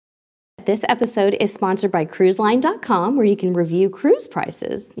This episode is sponsored by cruiseline.com, where you can review cruise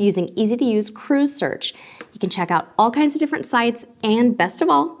prices using easy-to-use cruise search. You can check out all kinds of different sites, and best of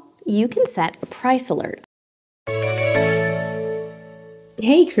all, you can set a price alert.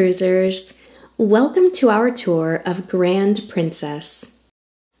 Hey cruisers! Welcome to our tour of Grand Princess.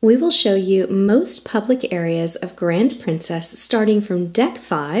 We will show you most public areas of Grand Princess starting from Deck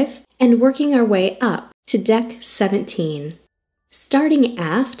 5 and working our way up to Deck 17. Starting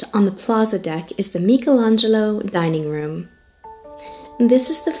aft on the Plaza deck is the Michelangelo dining room. This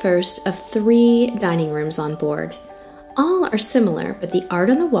is the first of 3 dining rooms on board. All are similar, but the art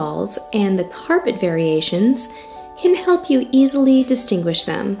on the walls and the carpet variations can help you easily distinguish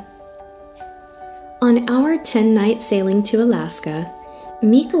them. On our 10-night sailing to Alaska,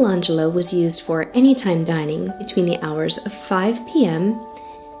 Michelangelo was used for anytime dining between the hours of 5 p.m.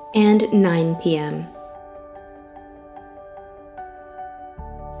 and 9 p.m.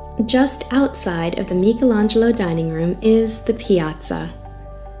 Just outside of the Michelangelo dining room is the Piazza.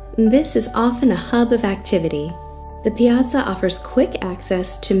 This is often a hub of activity. The Piazza offers quick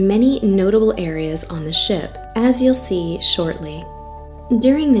access to many notable areas on the ship, as you'll see shortly.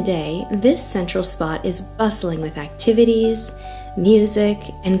 During the day, this central spot is bustling with activities, music,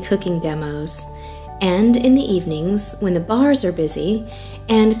 and cooking demos. And in the evenings, when the bars are busy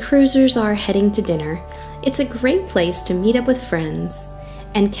and cruisers are heading to dinner, it's a great place to meet up with friends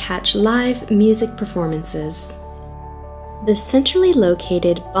and catch live music performances. The centrally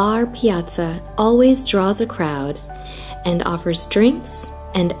located Bar Piazza always draws a crowd and offers drinks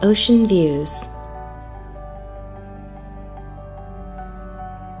and ocean views.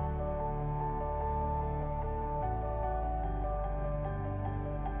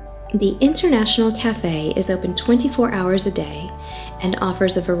 The International Café is open 24 hours a day and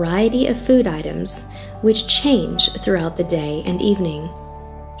offers a variety of food items which change throughout the day and evening.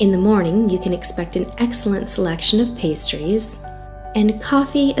 In the morning, you can expect an excellent selection of pastries and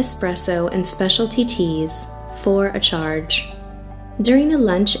coffee, espresso, and specialty teas for a charge. During the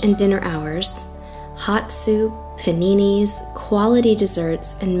lunch and dinner hours, hot soup, paninis, quality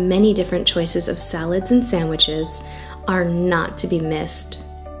desserts, and many different choices of salads and sandwiches are not to be missed.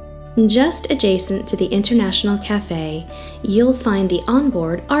 Just adjacent to the International Café, you'll find the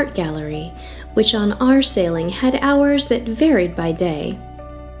onboard art gallery, which on our sailing had hours that varied by day.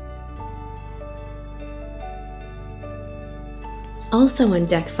 Also on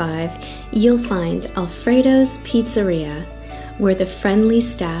Deck 5, you'll find Alfredo's Pizzeria, where the friendly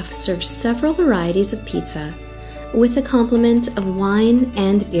staff serves several varieties of pizza, with a complement of wine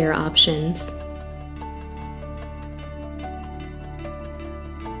and beer options.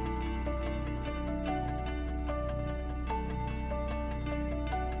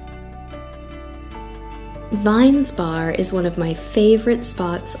 Vine's Bar is one of my favorite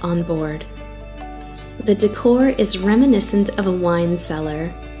spots on board. The decor is reminiscent of a wine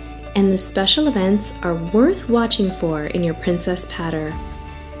cellar, and the special events are worth watching for in your Princess Patter.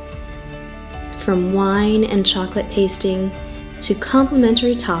 From wine and chocolate tasting to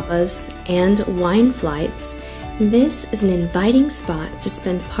complimentary tapas and wine flights, this is an inviting spot to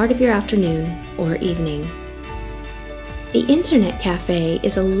spend part of your afternoon or evening. The Internet Cafe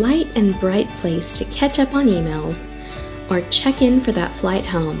is a light and bright place to catch up on emails or check in for that flight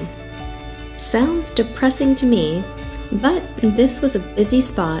home. Sounds depressing to me, but this was a busy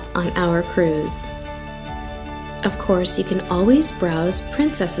spot on our cruise. Of course, you can always browse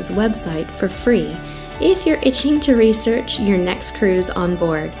Princess's website for free if you're itching to research your next cruise on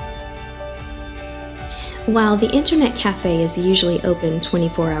board. While the Internet Cafe is usually open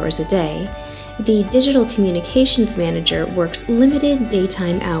 24 hours a day, the Digital Communications Manager works limited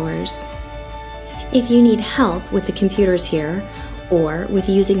daytime hours. If you need help with the computers here, or with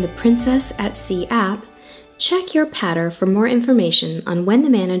using the Princess at Sea app, check your patter for more information on when the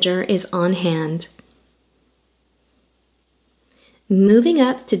manager is on hand. Moving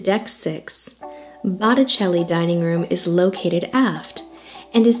up to Deck 6, Botticelli Dining Room is located aft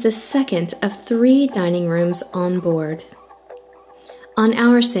and is the second of 3 dining rooms on board. On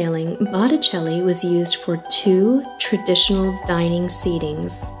our sailing, Botticelli was used for 2 traditional dining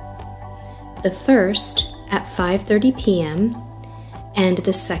seatings. The first at 5:30 p.m. and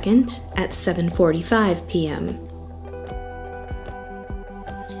the second at 7:45 p.m.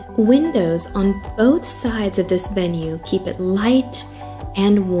 Windows on both sides of this venue keep it light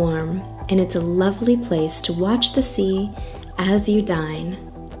and warm, and it's a lovely place to watch the sea as you dine.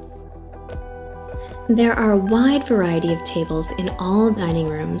 There are a wide variety of tables in all dining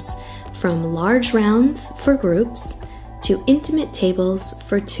rooms, from large rounds for groups to intimate tables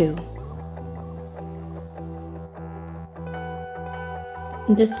for 2.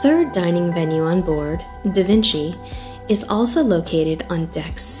 The third dining venue on board, Vinci, is also located on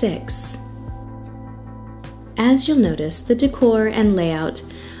Deck 6. As you'll notice, the decor and layout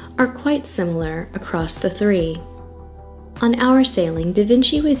are quite similar across the three. On our sailing,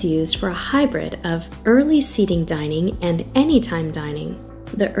 Vinci was used for a hybrid of early seating dining and anytime dining.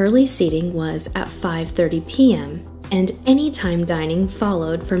 The early seating was at 5:30 p.m., and anytime dining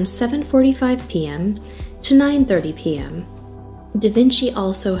followed from 7:45 p.m. to 9:30 p.m. Vinci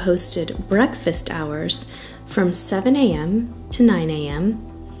also hosted breakfast hours from 7 a.m. to 9 a.m.,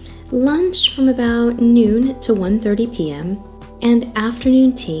 lunch from about noon to 1:30 p.m., and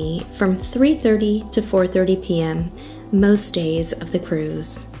afternoon tea from 3:30 to 4:30 p.m. most days of the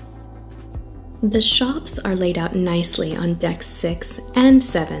cruise. The shops are laid out nicely on decks 6 and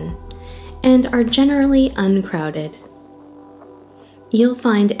 7 and are generally uncrowded. You'll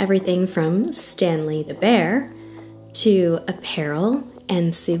find everything from Stanley the Bear to apparel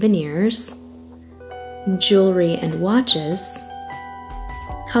and souvenirs, jewelry and watches,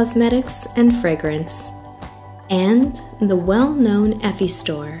 cosmetics and fragrance, and the well-known Effie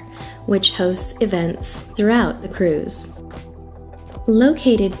store, which hosts events throughout the cruise.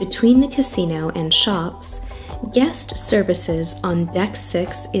 Located between the casino and shops, guest services on Deck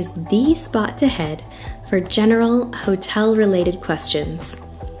 6 is the spot to head for general hotel-related questions.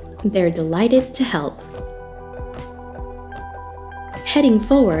 They're delighted to help. Heading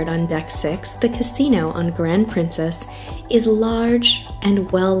forward on Deck 6, the casino on Grand Princess is large and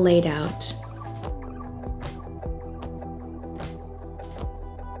well laid out.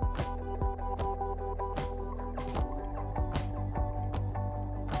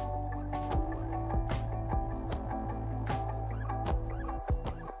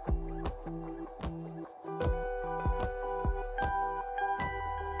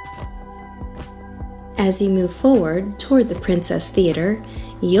 As you move forward toward the Princess Theater,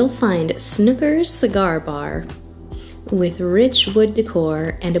 you'll find Snooker's Cigar Bar, with rich wood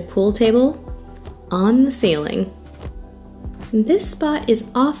decor and a pool table on the ceiling. This spot is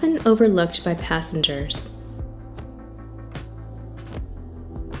often overlooked by passengers.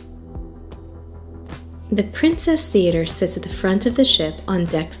 The Princess Theater sits at the front of the ship on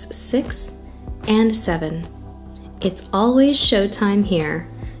decks 6 and 7. It's always showtime here,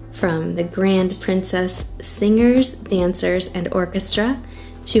 from the Grand Princess singers, dancers, and orchestra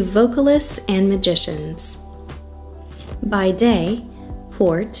to vocalists and magicians. By day,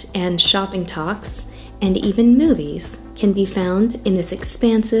 port and shopping talks, and even movies can be found in this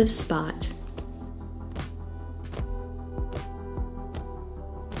expansive spot.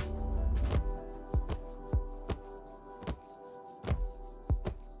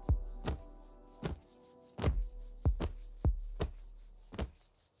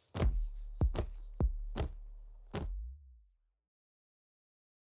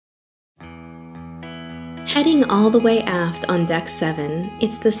 Heading all the way aft on Deck 7,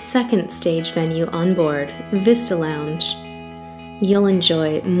 it's the second stage venue on board, Vista Lounge. You'll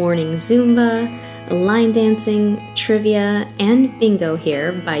enjoy morning Zumba, line dancing, trivia, and bingo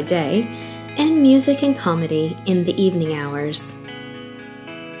here by day, and music and comedy in the evening hours.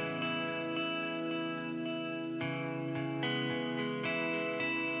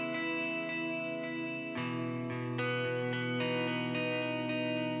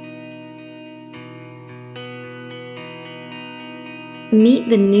 Meet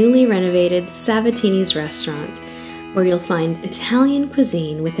the newly renovated Sabatini's restaurant, where you'll find Italian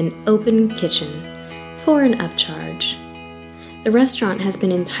cuisine with an open kitchen for an upcharge. The restaurant has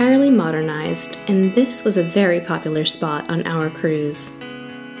been entirely modernized, and this was a very popular spot on our cruise.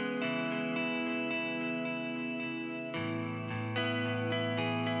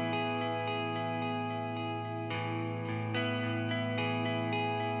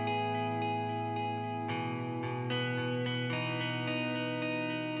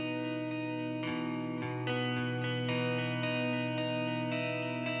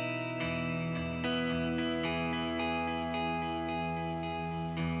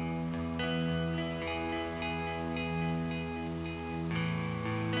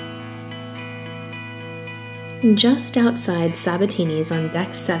 Just outside Sabatini's on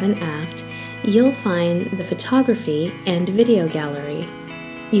Deck 7 aft, you'll find the photography and video gallery.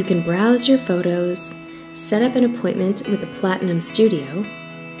 You can browse your photos, set up an appointment with the Platinum Studio,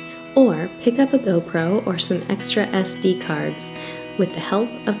 or pick up a GoPro or some extra SD cards with the help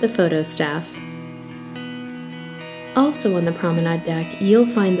of the photo staff. Also on the Promenade deck, you'll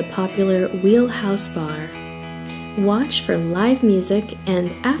find the popular Wheelhouse Bar. Watch for live music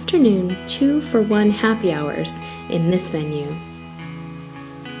and afternoon 2-for-1 happy hours in this venue.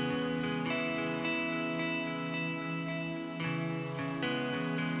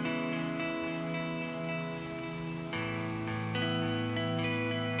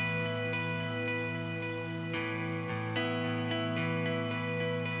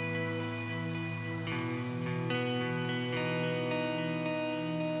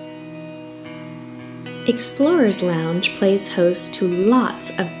 Explorers Lounge plays host to lots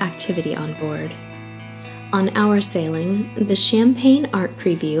of activity on board. On our sailing, the Champagne Art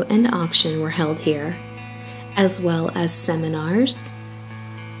Preview and Auction were held here, as well as seminars,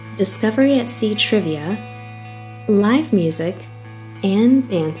 Discovery at Sea trivia, live music, and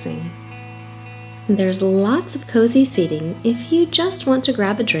dancing. There's lots of cozy seating if you just want to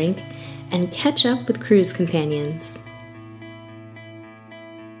grab a drink and catch up with cruise companions.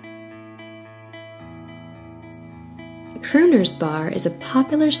 Crooners Bar is a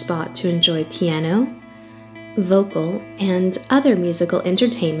popular spot to enjoy piano, vocal, and other musical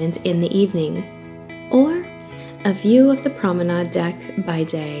entertainment in the evening, or a view of the promenade deck by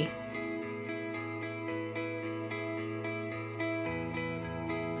day.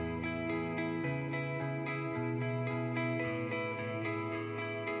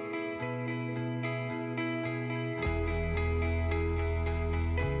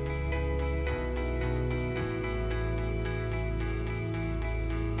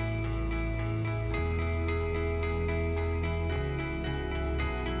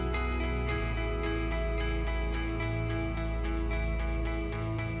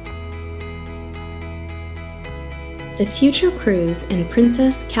 The Future Cruise and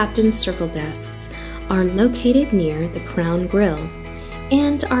Princess Captain Circle desks are located near the Crown Grill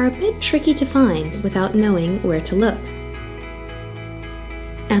and are a bit tricky to find without knowing where to look.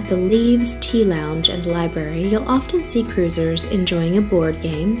 At the Leaves Tea Lounge and Library, you'll often see cruisers enjoying a board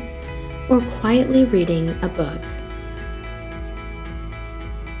game or quietly reading a book.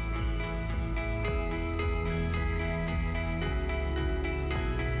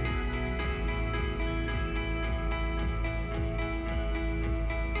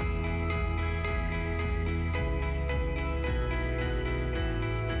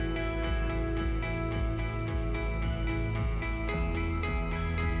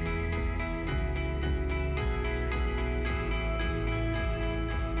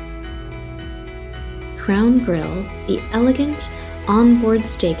 Crown Grill, the elegant onboard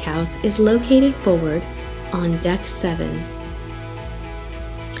steakhouse, is located forward on Deck 7.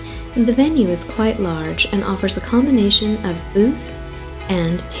 The venue is quite large and offers a combination of booth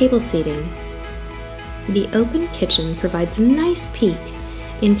and table seating. The open kitchen provides a nice peek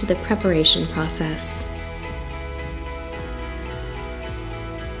into the preparation process.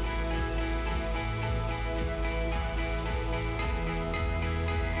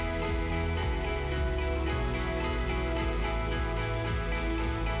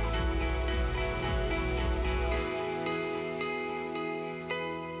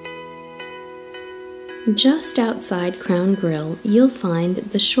 Just outside Crown Grill, you'll find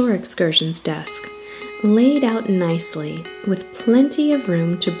the Shore Excursions desk, laid out nicely with plenty of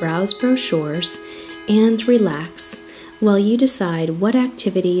room to browse brochures and relax while you decide what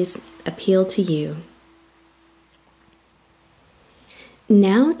activities appeal to you.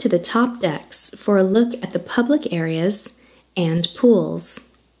 Now to the top decks for a look at the public areas and pools.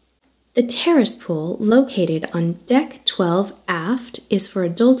 The Terrace Pool, located on Deck 12 aft, is for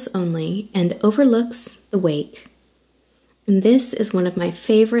adults only and overlooks the wake. This is one of my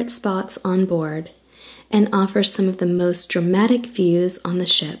favorite spots on board and offers some of the most dramatic views on the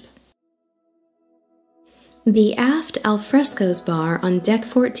ship. The aft Alfredo bar on Deck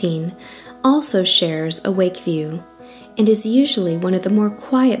 14 also shares a wake view and is usually one of the more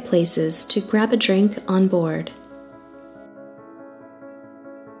quiet places to grab a drink on board.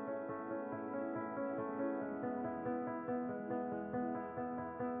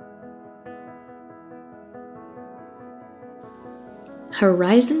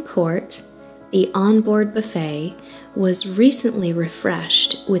 Horizon Court, the onboard buffet, was recently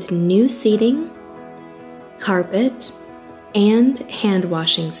refreshed with new seating, carpet, and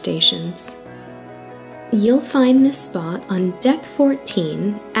hand-washing stations. You'll find this spot on Deck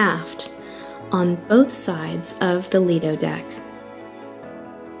 14 aft on both sides of the Lido deck.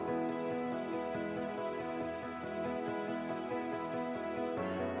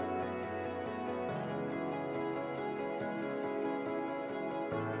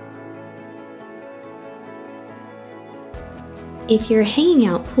 If you're hanging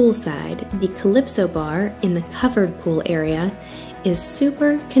out poolside, the Calypso Bar in the covered pool area is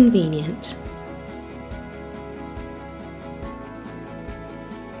super convenient.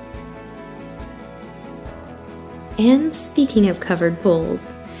 And speaking of covered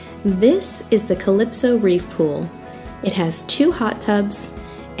pools, this is the Calypso Reef Pool. It has 2 hot tubs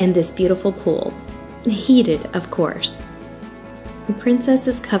and this beautiful pool, heated of course.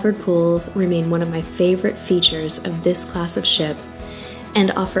 Princess's covered pools remain one of my favorite features of this class of ship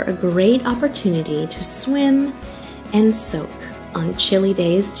and offer a great opportunity to swim and soak on chilly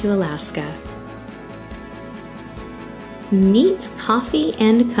days to Alaska. Meet Coffee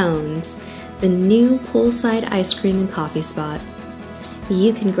and Cones, the new poolside ice cream and coffee spot.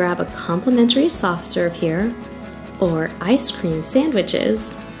 You can grab a complimentary soft serve here, or ice cream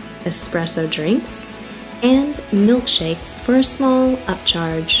sandwiches, espresso drinks, and milkshakes for a small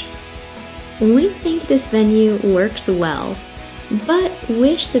upcharge. We think this venue works well, but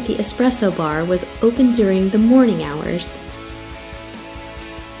wish that the espresso bar was open during the morning hours.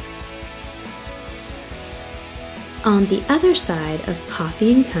 On the other side of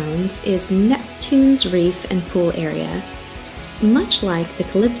Coffee and Cones is Neptune's Reef and Pool area. Much like the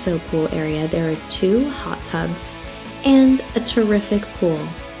Calypso Pool area, there are 2 hot tubs and a terrific pool.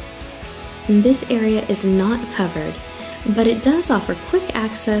 This area is not covered, but it does offer quick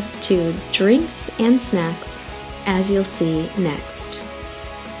access to drinks and snacks, as you'll see next.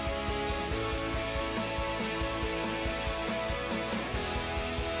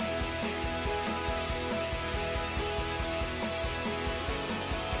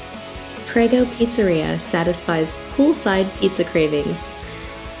 Prego Pizzeria satisfies poolside pizza cravings,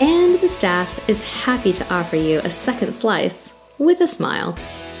 and the staff is happy to offer you a second slice with a smile.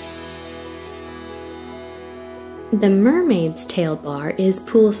 The Mermaid's Tail Bar is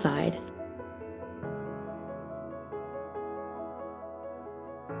poolside.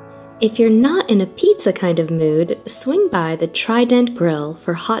 If you're not in a pizza kind of mood, swing by the Trident Grill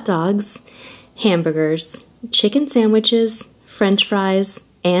for hot dogs, hamburgers, chicken sandwiches, French fries,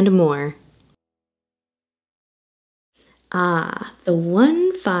 and more. The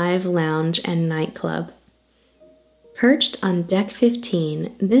 1-5 Lounge and Nightclub. Perched on Deck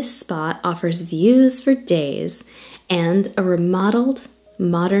 15, this spot offers views for days and a remodeled,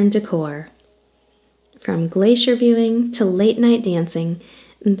 modern decor. From glacier viewing to late-night dancing,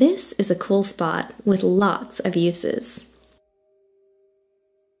 this is a cool spot with lots of uses.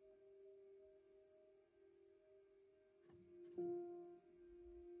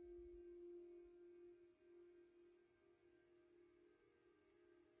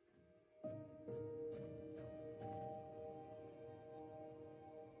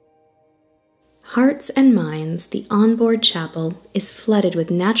 Hearts and Minds, the onboard chapel, is flooded with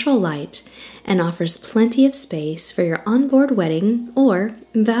natural light and offers plenty of space for your onboard wedding or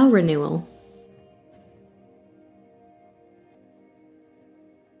vow renewal.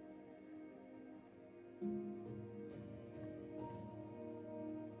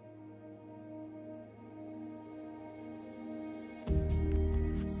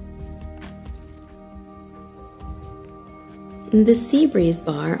 The Seabreeze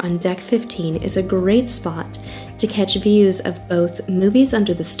Bar on Deck 15 is a great spot to catch views of both movies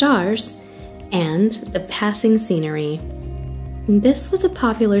under the stars and the passing scenery. This was a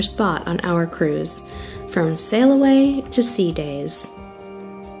popular spot on our cruise, from sail away to sea days.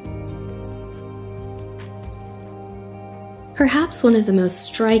 Perhaps one of the most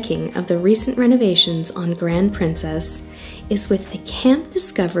striking of the recent renovations on Grand Princess is with the Camp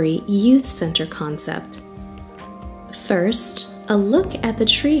Discovery Youth Center concept. First, a look at the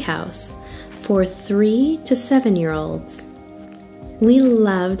treehouse for 3 to 7-year-olds. We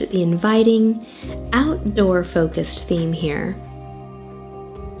loved the inviting, outdoor-focused theme here.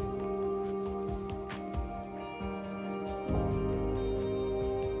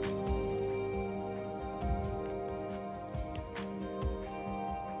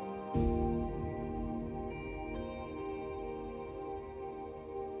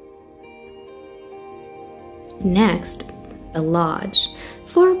 Next, the Lodge,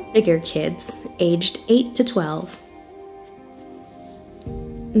 for bigger kids aged 8 to 12.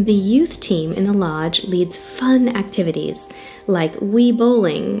 The youth team in the Lodge leads fun activities like Wii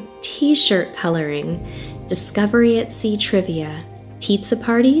Bowling, t-shirt coloring, Discovery at Sea trivia, pizza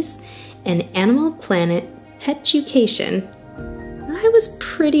parties, and Animal Planet Petucation. I was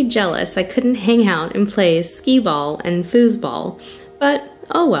pretty jealous I couldn't hang out and play skee-ball and foosball, but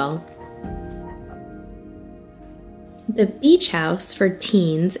oh well. The Beach House for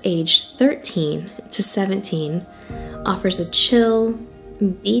teens aged 13 to 17 offers a chill,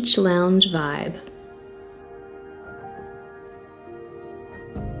 beach lounge vibe.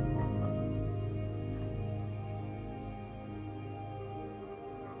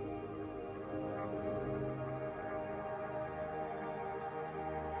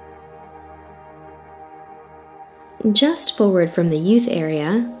 Just forward from the youth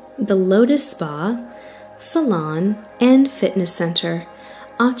area, the Lotus Spa, Salon, and Fitness Center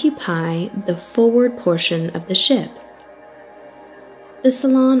occupy the forward portion of the ship. The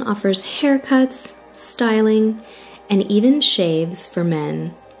salon offers haircuts, styling, and even shaves for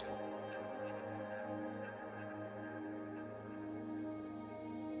men.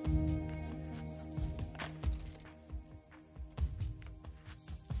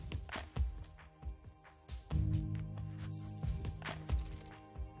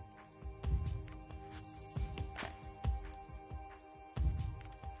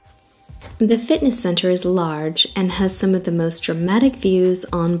 The fitness center is large and has some of the most dramatic views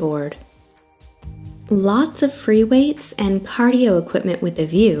on board. Lots of free weights and cardio equipment with a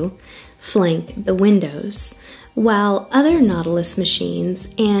view flank the windows, while other Nautilus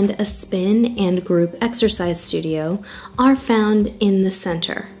machines and a spin and group exercise studio are found in the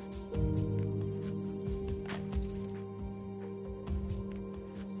center.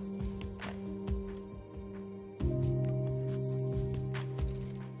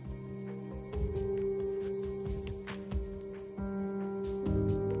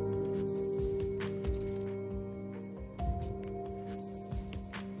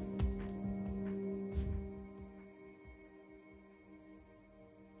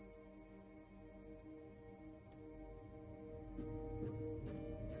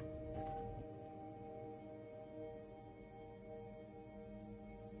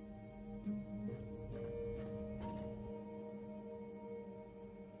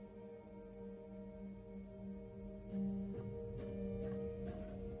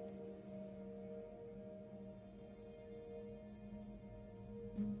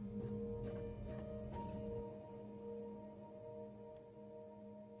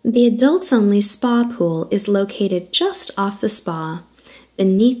 The adults-only spa pool is located just off the spa,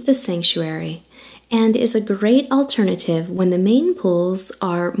 beneath the sanctuary, and is a great alternative when the main pools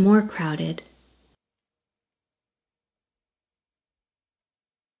are more crowded.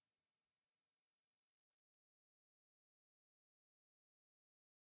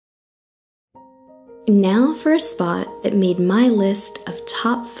 Now for a spot that made my list of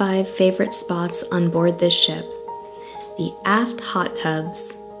top 5 favorite spots on board this ship, the aft hot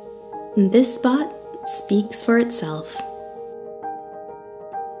tubs. This spot speaks for itself.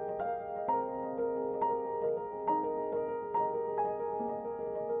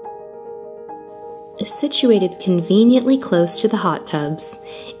 Situated conveniently close to the hot tubs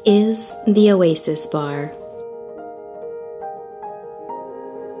is the Oasis Bar.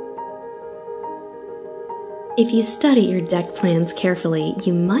 If you study your deck plans carefully,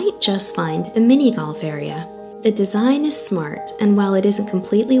 you might just find the mini golf area. The design is smart, and while it isn't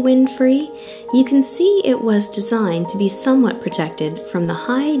completely wind-free, you can see it was designed to be somewhat protected from the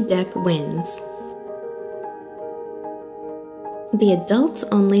high deck winds. The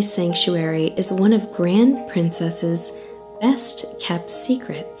adults-only sanctuary is one of Grand Princess's best-kept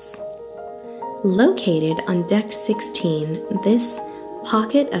secrets. Located on deck 16, this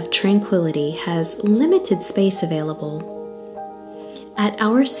pocket of tranquility has limited space available. At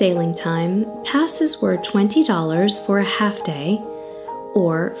our sailing time, passes were $20 for a half day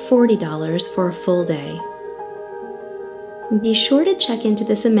or $40 for a full day. Be sure to check into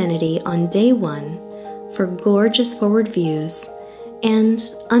this amenity on day 1 for gorgeous forward views and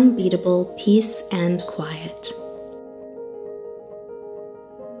unbeatable peace and quiet.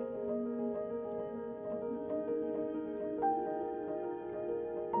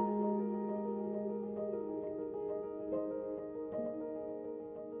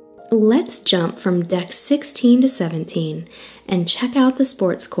 Let's jump from deck 16 to 17 and check out the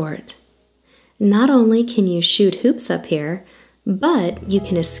sports court. Not only can you shoot hoops up here, but you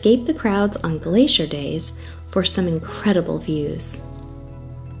can escape the crowds on glacier days for some incredible views.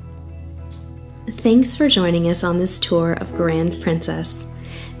 Thanks for joining us on this tour of Grand Princess.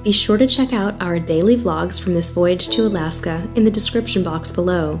 Be sure to check out our daily vlogs from this voyage to Alaska in the description box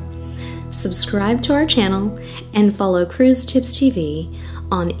below. Subscribe to our channel and follow Cruise Tips TV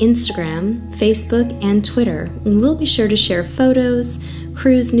on Instagram, Facebook, and Twitter. We'll be sure to share photos,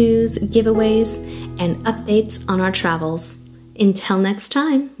 cruise news, giveaways, and updates on our travels. Until next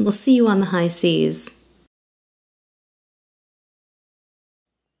time, we'll see you on the high seas.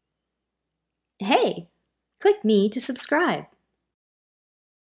 Hey, click me to subscribe.